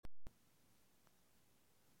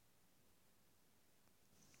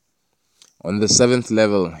On the seventh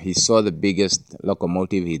level, he saw the biggest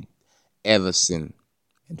locomotive he'd ever seen.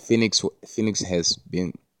 And Phoenix has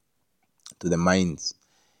been to the mines.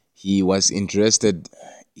 He was interested.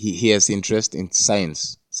 He has interest in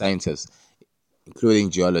sciences, including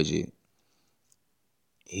geology.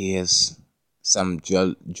 He has some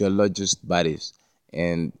geologist buddies,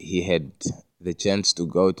 and he had the chance to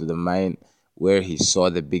go to the mine where he saw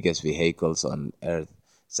the biggest vehicles on Earth,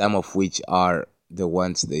 some of which are the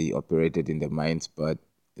ones they operated in the mines, but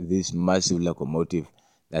this massive locomotive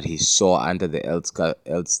that he saw under the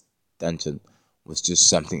Elks dungeon was just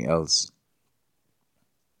something else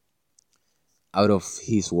out of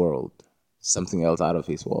his world, something else out of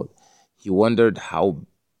his world. He wondered how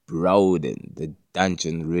broad the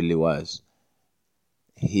dungeon really was.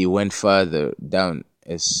 He went further down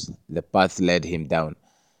as the path led him down.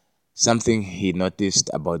 Something he noticed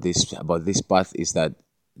about this path is that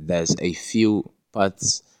there's a few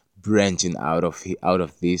paths branching out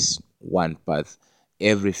of this one path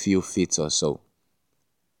every few feet or so,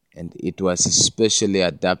 and it was especially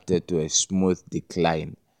adapted to a smooth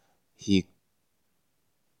decline. He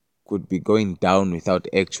could be going down without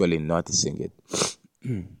actually noticing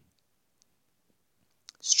it.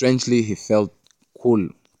 Strangely, he felt cool,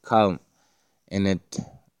 calm, and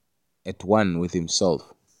at one with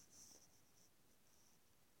himself.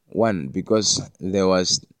 One, because there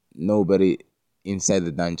was nobody inside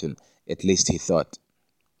the dungeon, at least he thought.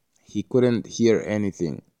 He couldn't hear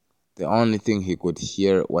anything. The only thing he could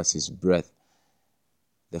hear was his breath.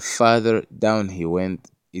 The farther down he went,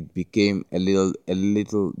 it became a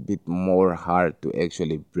little bit more hard to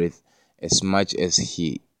actually breathe as much as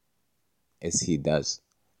he does.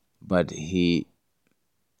 But he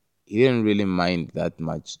didn't really mind that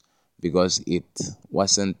much because it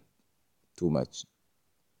wasn't too much.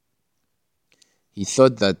 He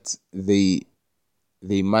thought that they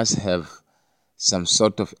must have some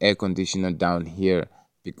sort of air conditioner down here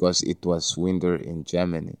because it was winter in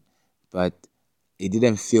Germany. But it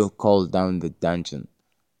didn't feel cold down the dungeon.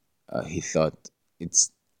 He thought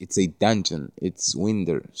it's a dungeon, it's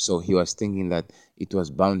winter, so he was thinking that it was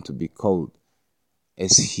bound to be cold.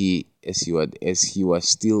 As he was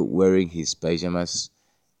still wearing his pajamas,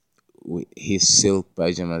 his silk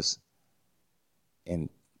pajamas, and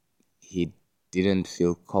he didn't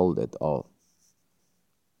feel cold at all.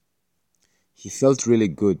 He felt really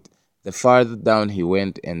good the farther down he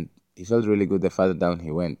went, and he felt really good the farther down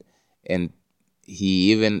he went, and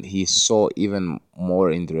he saw even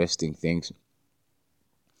more interesting things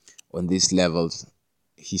on these levels.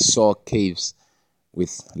 He saw caves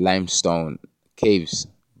with limestone caves,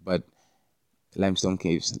 but limestone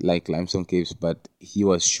caves, but he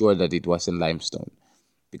was sure that it wasn't limestone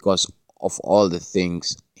because of all the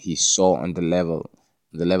things he saw on the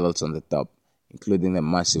levels on the top, including the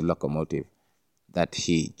massive locomotive that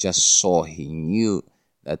he just saw. He knew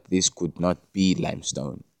that this could not be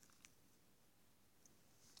limestone.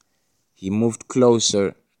 He moved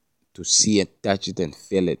closer to see it, touch it, and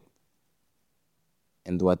feel it,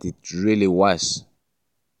 and what it really was,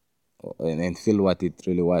 and feel what it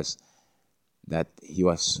really was that he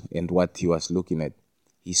was and what he was looking at.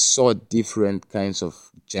 He saw different kinds of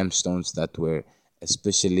gemstones that were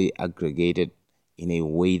especially aggregated in a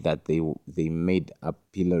way that they made up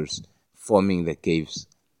pillars forming the caves.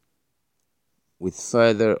 With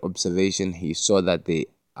further observation, he saw that they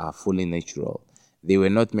are fully natural. They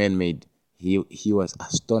were not man-made. He was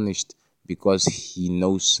astonished because he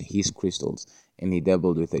knows his crystals and he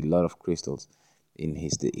dabbled with a lot of crystals in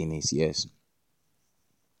his years.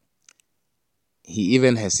 He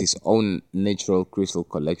even has his own natural crystal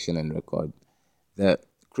collection and record. The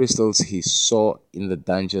crystals he saw in the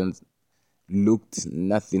dungeons looked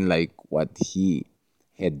nothing like what he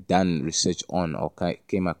had done research on or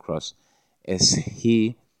came across. As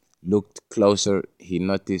he looked closer, he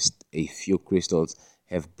noticed a few crystals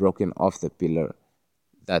have broken off the pillar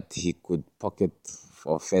that he could pocket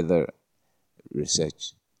for further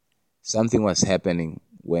research. Something was happening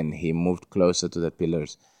when he moved closer to the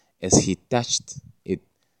pillars. As he touched it,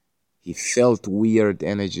 he felt weird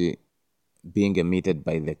energy being emitted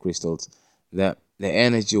by the crystals. The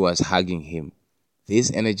energy was hugging him.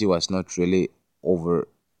 This energy was not really over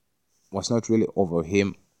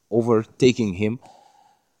him, overtaking him,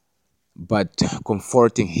 but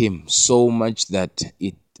comforting him so much that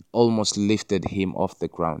it almost lifted him off the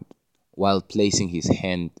ground while placing his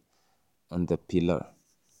hand on the pillar.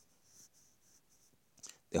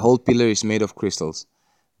 The whole pillar is made of crystals.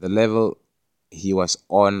 The level he was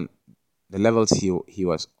on, the levels he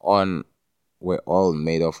was on were all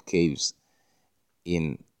made of caves.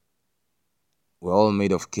 In were all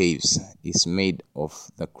made of caves. Is made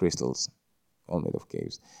of the crystals. all made of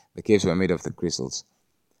caves. The caves were made of the crystals.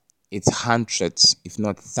 It's hundreds, if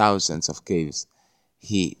not thousands, of caves.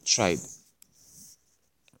 He tried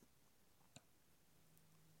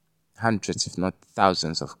hundreds, if not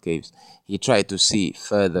thousands, of caves. He tried to see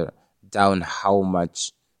further down how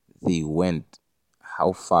much they went,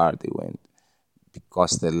 how far they went,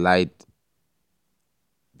 because the light,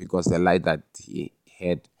 that he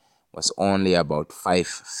had was only about 5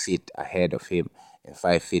 feet ahead of him and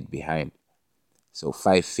 5 feet behind. So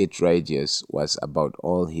 5 feet radius was about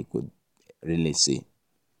all he could really see.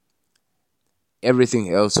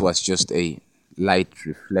 Everything else was just a light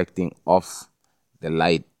reflecting off the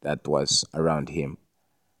light that was around him.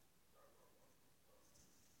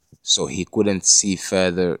 So he couldn't see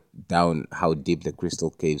further down how deep the crystal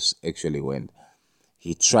caves actually went.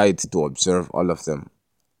 He tried to observe all of them.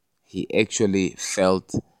 He actually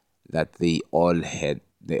felt that they all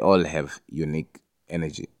have unique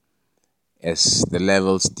energy. As the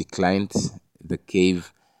levels declined, the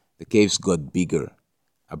caves got bigger,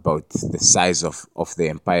 about the size of the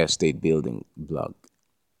Empire State Building block.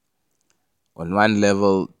 On one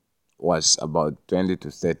level was about 20 to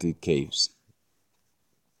 30 caves.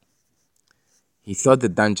 He thought the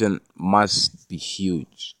dungeon must be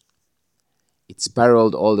huge. It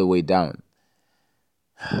spiraled all the way down,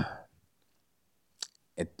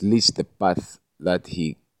 at least the path that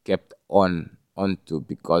he kept onto,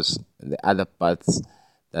 because the other paths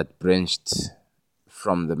that branched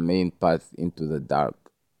from the main path into the dark.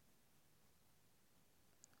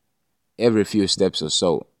 Every few steps or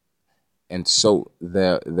so, and so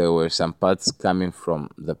there were some paths coming from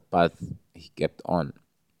the path he kept on.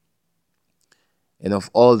 And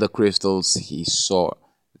of all the crystals he saw,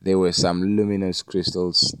 there were some luminous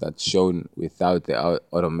crystals that shone without the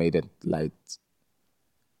automated light.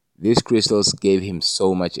 These crystals gave him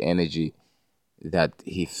so much energy that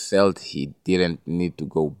he felt he didn't need to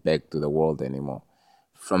go back to the world anymore.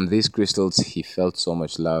 From these crystals, he felt so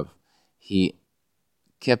much love. He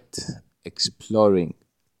kept exploring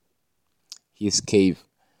his cave,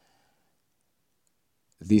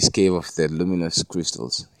 this cave of the luminous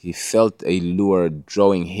crystals. He felt a lure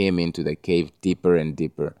drawing him into the cave deeper and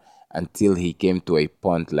deeper until he came to a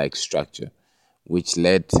pond-like structure, which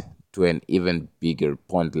led to an even bigger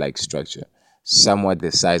pond-like structure, somewhat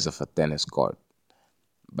the size of a tennis court.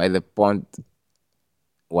 By the pond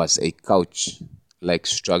was a couch-like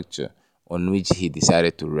structure on which he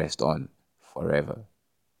decided to rest on forever.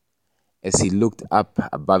 As he looked up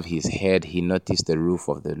above his head, he noticed the roof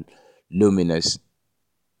of the luminous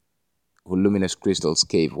luminous crystals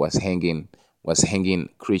cave was hanging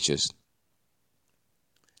creatures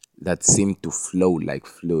that seemed to flow like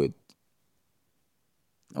fluid.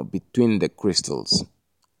 Now, of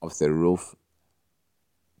the roof,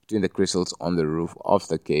 between the crystals on the roof of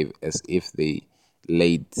the cave, as if they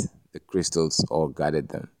laid the crystals or guarded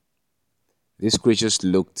them. These creatures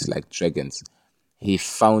looked like dragons. He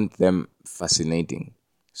found them fascinating,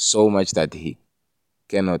 so much that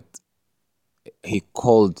cannot he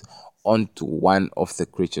called onto one of the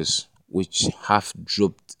creatures, which half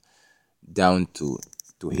drooped down to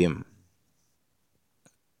him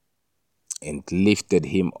and lifted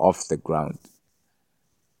him off the ground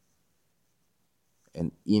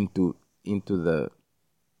and into the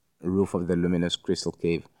roof of the luminous crystal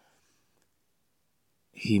cave.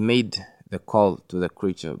 He made the call to the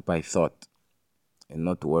creature by thought and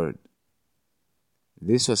not word.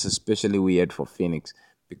 This was especially weird for Phoenix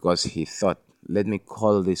because he thought, let me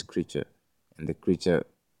call this creature, and the creature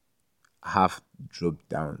half drooped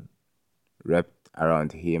down, wrapped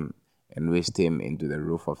around him, and whisked him into the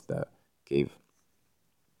roof of the cave.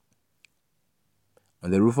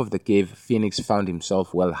 On the roof of the cave, Phoenix found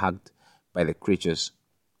himself well hugged by the creatures.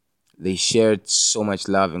 They shared so much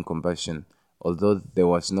love and compassion. Although there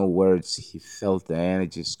was no words, he felt the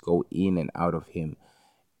energies go in and out of him.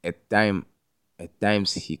 At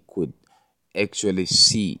times he could actually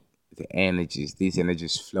see these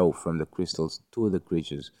energies flow from the crystals to the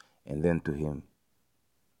creatures and then to him.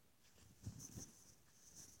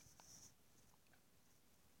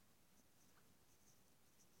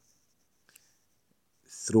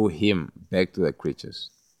 Through him back to the creatures.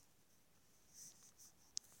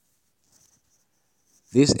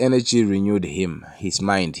 This energy renewed him, his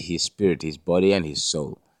mind, his spirit, his body, and his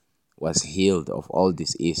soul was healed of all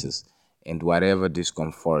diseases and he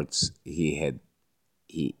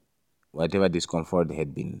whatever discomfort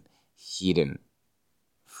had been hidden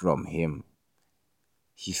from him.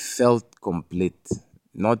 He felt complete,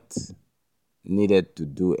 not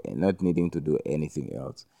not needing to do anything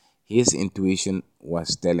else. His intuition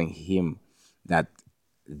was telling him that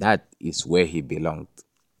that is where he belonged.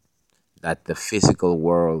 that the physical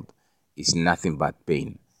world is nothing but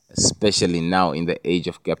pain, especially now in the age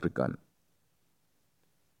of Capricorn,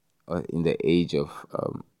 or in the age of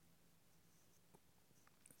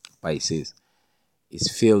Pisces, is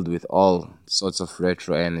filled with all sorts of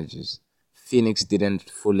retro energies. Phoenix didn't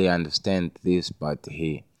fully understand this, but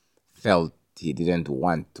he felt he didn't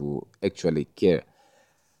want to actually care.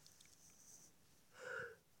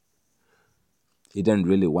 He didn't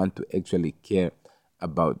really want to actually care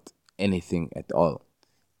about anything at all.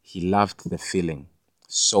 He loved the feeling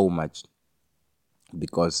so much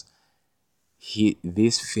because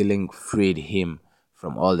this feeling freed him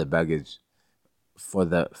from all the baggage. For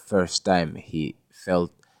the first time, he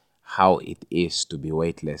felt how it is to be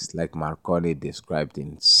weightless, like Marconi described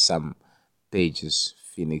in some pages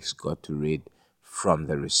Phoenix got to read from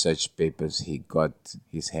the research papers he got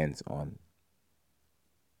his hands on.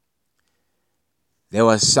 There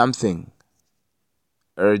was something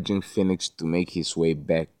urging Phoenix to make his way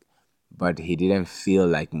back, but he didn't feel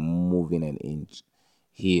like moving an inch.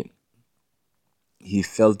 He he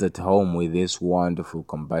felt at home with these wonderful,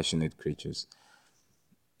 compassionate creatures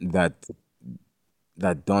that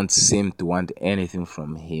don't seem to want anything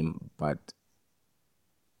from him but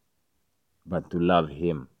to love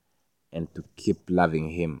him and to keep loving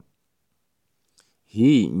him.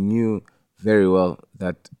 He knew very well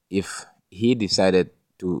that if he decided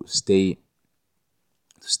to stay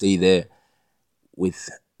there with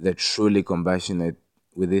the truly compassionate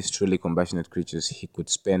with these truly compassionate creatures, he could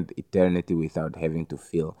spend eternity without having to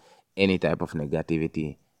feel any type of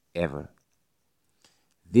negativity ever.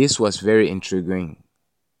 This was very intriguing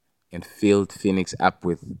and filled Phoenix up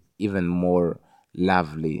with even more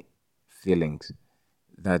lovely feelings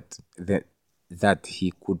that that that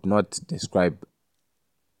he could not describe,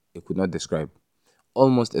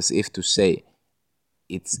 almost as if to say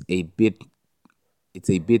it's a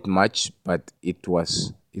bit much, but it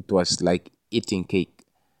was like eating cake,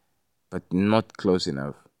 but not close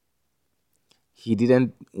enough. He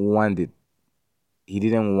didn't want it. He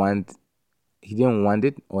didn't want he didn't want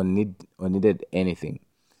it or needed anything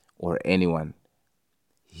or anyone.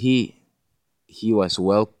 He he was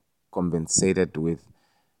well compensated with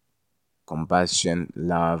compassion,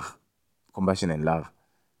 love, compassion and love,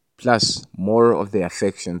 plus more of the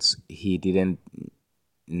affections he didn't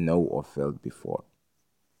know or felt before.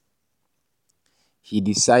 He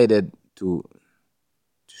decided to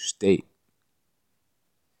stay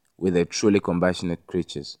with the truly compassionate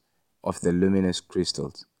creatures of the luminous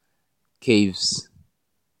crystals caves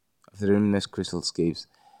of the luminous crystals caves,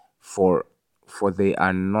 for they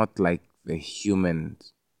are not like the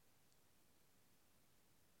humans,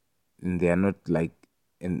 and they are not like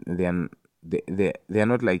and they are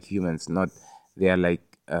not like humans, not they are like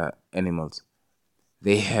animals.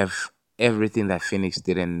 They have everything that Phoenix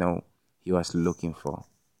didn't know he was looking for,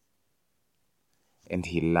 and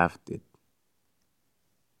he loved it.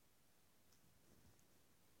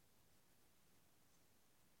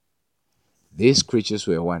 These creatures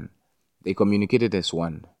were one. They communicated as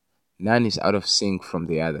one. None is out of sync from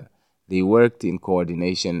the other. They worked in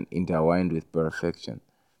coordination, intertwined with perfection.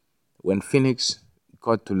 When Phoenix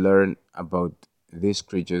got to learn about these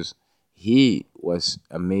creatures, he was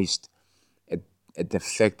amazed at, at the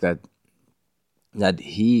fact that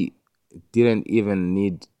he didn't even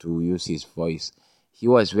need to use his voice. He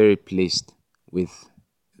was very pleased with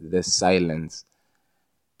the silence,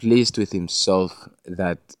 pleased with himself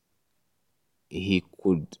that he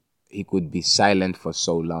could be silent for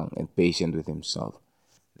so long and patient with himself.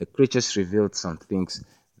 The creatures revealed some things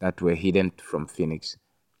that were hidden from Phoenix.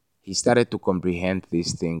 He started to comprehend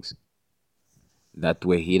these things that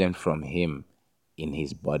were hidden from him in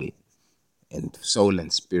his body and soul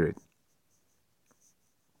and spirit.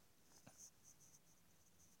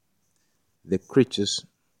 The creatures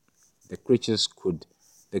the creatures could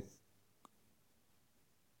the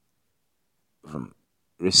from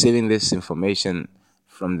receiving this information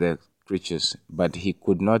from the creatures, but it he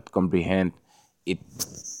could not comprehend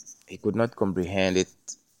it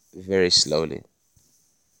very slowly.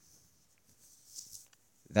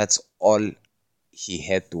 That's all he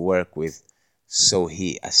had to work with. So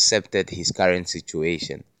he accepted his current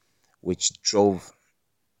situation, which drove,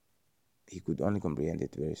 he could only comprehend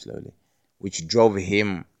it very slowly, which drove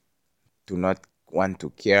him to not want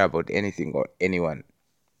to care about anything or anyone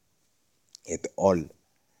at all.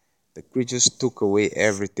 The creatures took away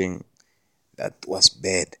everything that was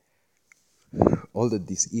bad, all the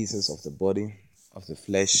diseases of the body, of the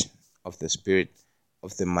flesh, of the spirit,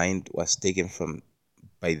 of the mind was taken from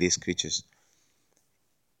by these creatures.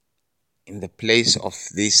 In the place of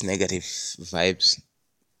these negative vibes,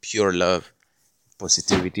 pure love,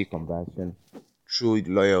 positivity, compassion, true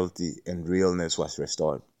loyalty, and realness was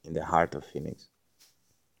restored in the heart of Phoenix.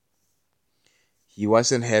 He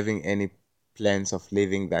wasn't having any plans of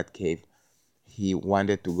leaving that cave. He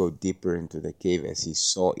wanted to go deeper into the cave as he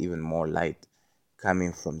saw even more light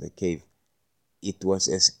coming from the cave. It was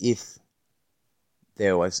as if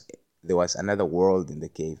there was there was another world in the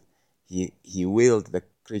cave. He willed the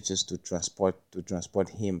creatures to transport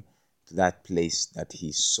him to that place that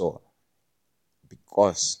he saw,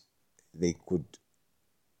 because they could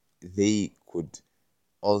they could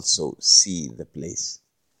also see the place.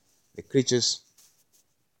 The creatures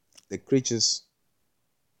the creatures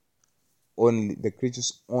the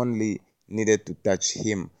creatures only needed to touch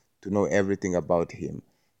him to know everything about him.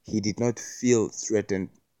 He did not feel threatened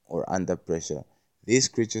or under pressure. These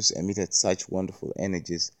creatures emitted such wonderful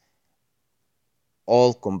energies,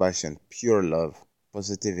 all compassion, pure love,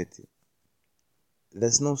 positivity.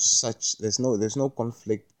 There's no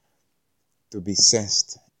conflict to be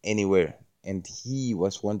sensed anywhere. And he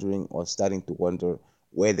was wondering, or starting to wonder,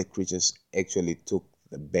 where the creatures actually took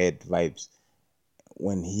the bad vibes.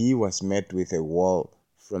 When he was met with a wall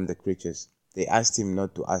from the creatures, they asked him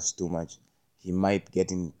not to ask too much. He might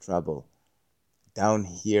get in trouble. Down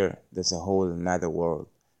here, there's a whole another world.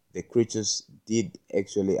 The creatures did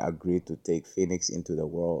actually agree to take Phoenix into the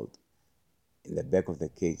world in the back of the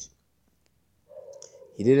cage.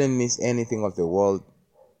 He didn't miss anything of the world,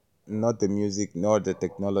 not the music, nor the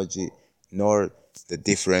technology, nor the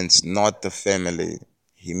difference, not the family.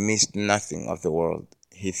 He missed nothing of the world.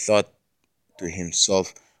 He thought to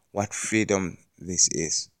himself, what freedom this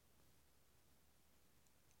is.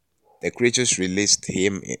 The creatures released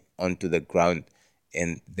him onto the ground,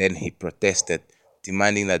 and then he protested,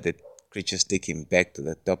 demanding that the creatures take him back to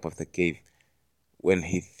the top of the cave when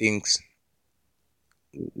he thinks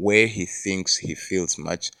where he thinks he feels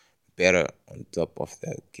much better on top of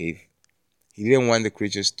the cave. He didn't want the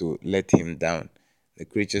creatures to let him down. The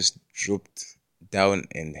creatures drooped down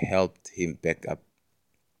and helped him back up.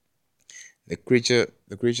 The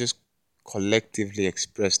creatures collectively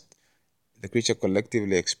expressed the creature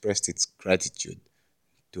collectively expressed its gratitude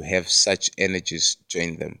to have such energies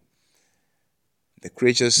join them. The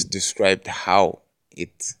creatures described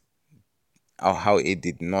it how it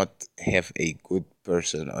did not have a good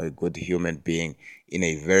person or a good human being in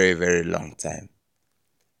a very, very long time.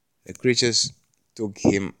 The creatures took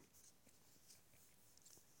him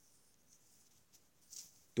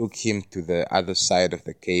took him to the other side of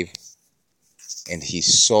the cave, and he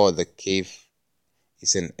saw the cave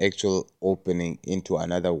is an actual opening into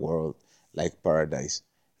another world, like paradise,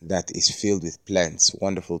 that is filled with plants,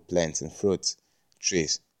 wonderful plants and fruits,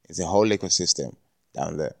 trees. It's a whole ecosystem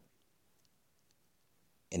down there.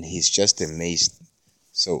 And he's just amazed.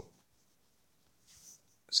 So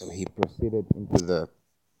so he proceeded into the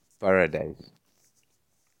paradise.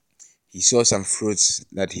 He saw some fruits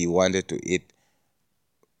that he wanted to eat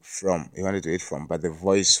from, but the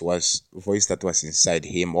voice that was inside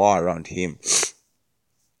him or around him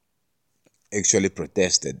actually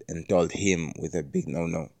protested and told him with a big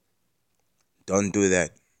no. Don't do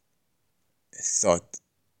that. Thought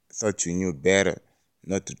thought you knew better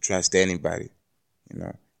not to trust anybody, you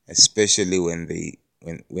know, especially when they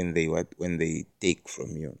take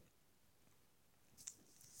from you.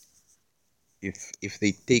 If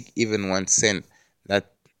they take even 1 cent,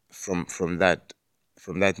 that from that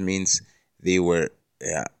means they were,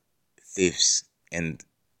 yeah, thieves, and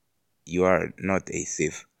you are not a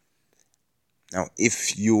thief. Now,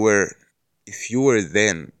 if you were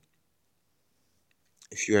then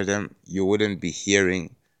if you were them, you wouldn't be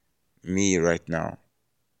hearing me right now.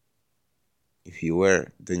 If you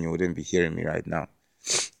were, then you wouldn't be hearing me right now.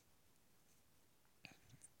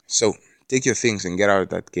 So take your things and get out of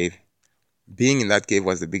that cave. Being in that cave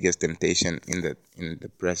was the biggest temptation in the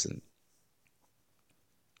present.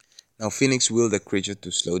 Now Phoenix willed the creature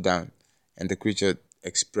to slow down, and the creature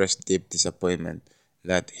expressed deep disappointment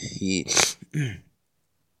that he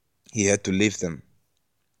had to leave them.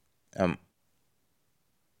 Um,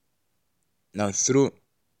 Now through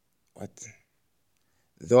what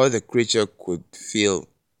though the creature could feel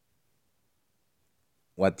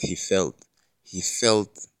what he felt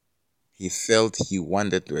he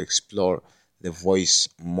wanted to explore the voice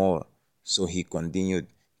more, so he continued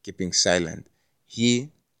keeping silent.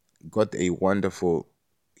 He got a wonderful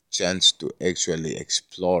chance to actually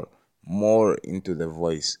explore more into the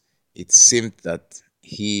voice. It seemed that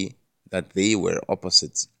they were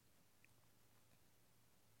opposites,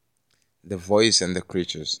 the voice and the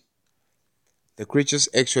creatures. The creatures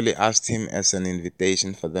actually asked him as an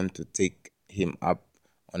invitation for them to take him up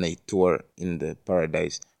on a tour in the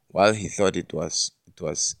paradise While he thought it was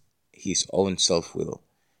his own self-will,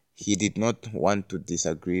 he did not want to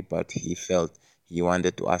disagree, but he felt he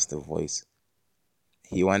wanted to ask the voice.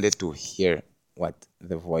 He wanted to hear what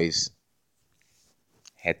the voice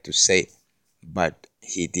had to say, but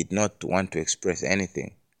he did not want to express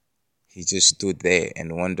anything. He just stood there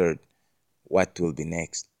and wondered what will be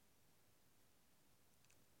next.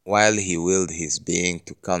 While he willed his being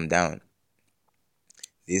to calm down,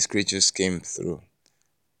 these creatures came through.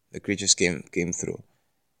 The creatures came through,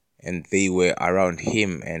 and they were around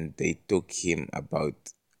him, and they took him around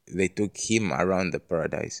the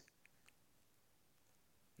paradise.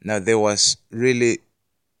 Now there was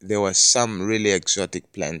some really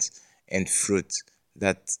exotic plants and fruits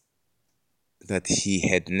that he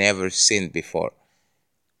had never seen before.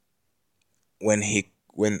 When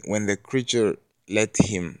the creature let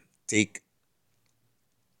him take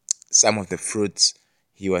some of the fruits,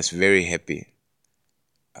 he was very happy,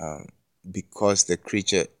 because the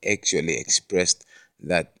creature actually expressed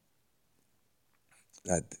that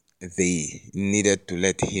that they needed to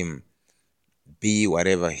let him be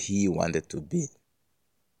whatever he wanted to be,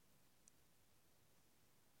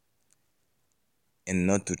 and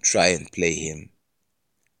not to try and play him.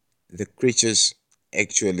 The creatures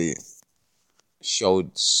actually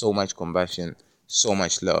showed so much compassion, so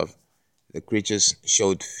much love. The creatures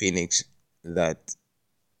showed Phoenix that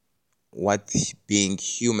what being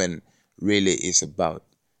human really is about,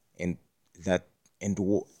 and that and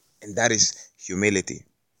that is humility,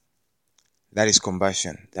 that is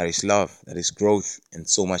compassion, that is love, that is growth, and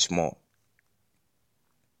so much more.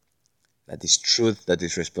 That is truth, that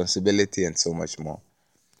is responsibility, and so much more.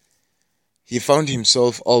 He found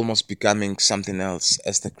himself almost becoming something else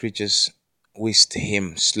as the creatures whisked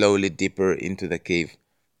him slowly deeper into the cave,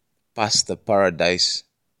 past the paradise.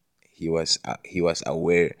 He was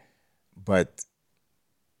aware, but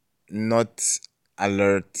not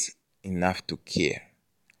alert enough to care.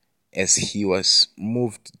 As he was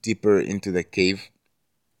moved deeper into the cave,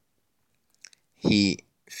 he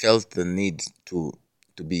felt the need to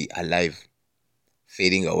be alive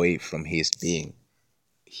fading away from his being.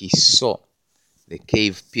 He saw the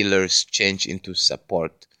cave pillars change into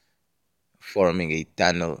supports forming a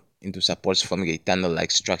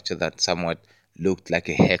tunnel-like structure that somewhat looked like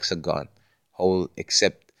a hexagon hole,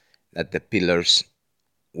 except that the pillars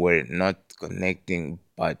were not connecting,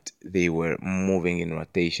 but they were moving in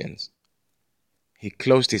rotations. He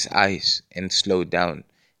closed his eyes and slowed down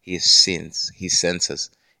his senses,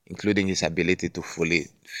 including his ability to fully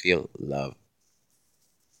feel love.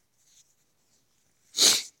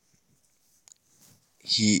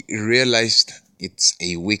 He realized it's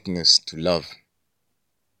a weakness to love.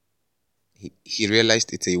 He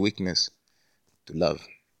realized it's a weakness to love,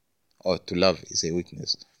 or to love is a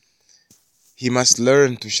weakness. He must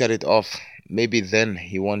learn to shut it off. Maybe then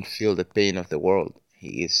he won't feel the pain of the world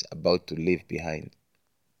he is about to leave behind.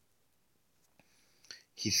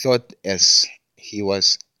 He thought as he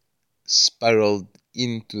was spiraled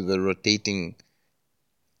into the rotating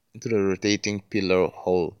pillar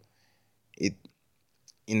hole. It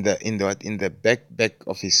in the back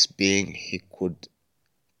of his being he could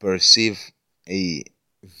perceive a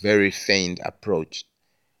very faint approach.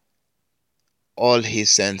 All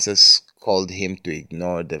his senses called him to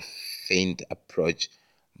ignore the faint approach,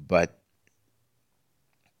 but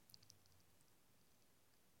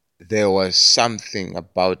there was something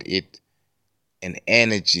about it, an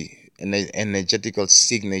energetical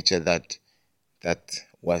signature that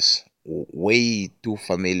was way too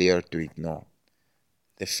familiar to ignore.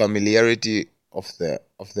 The familiarity of the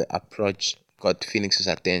approach got Phoenix's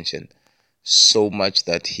attention so much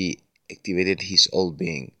that he activated his whole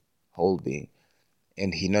being,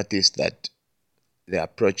 and he noticed that the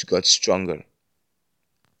approach got stronger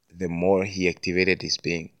the more he activated his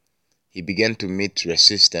being. He began to meet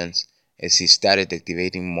resistance as he started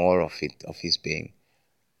activating more of his being.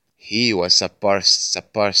 He was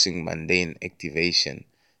surpassing mundane activation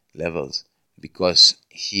levels because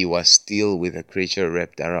he was still with the creature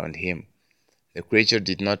wrapped around him. The creature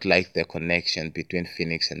did not like the connection between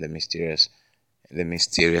Phoenix and the mysterious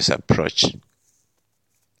approach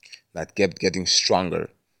that kept getting stronger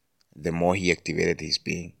the more he activated his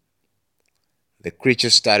being. The creature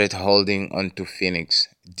started holding onto Phoenix,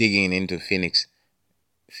 digging into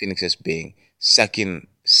Phoenix's being, sucking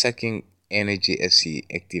energy as he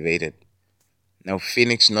activated. Now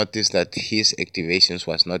Phoenix noticed that his activations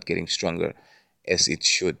was not getting stronger as it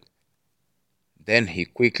should. Then he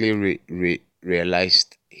quickly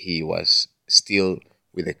realized he was still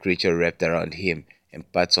with the creature wrapped around him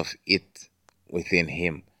and parts of it within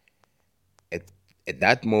him. At, At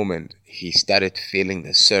that moment, he started feeling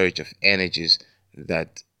the surge of energies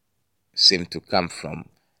that seemed to come from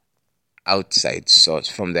the outside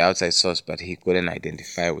source, but he couldn't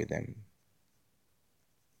identify with them.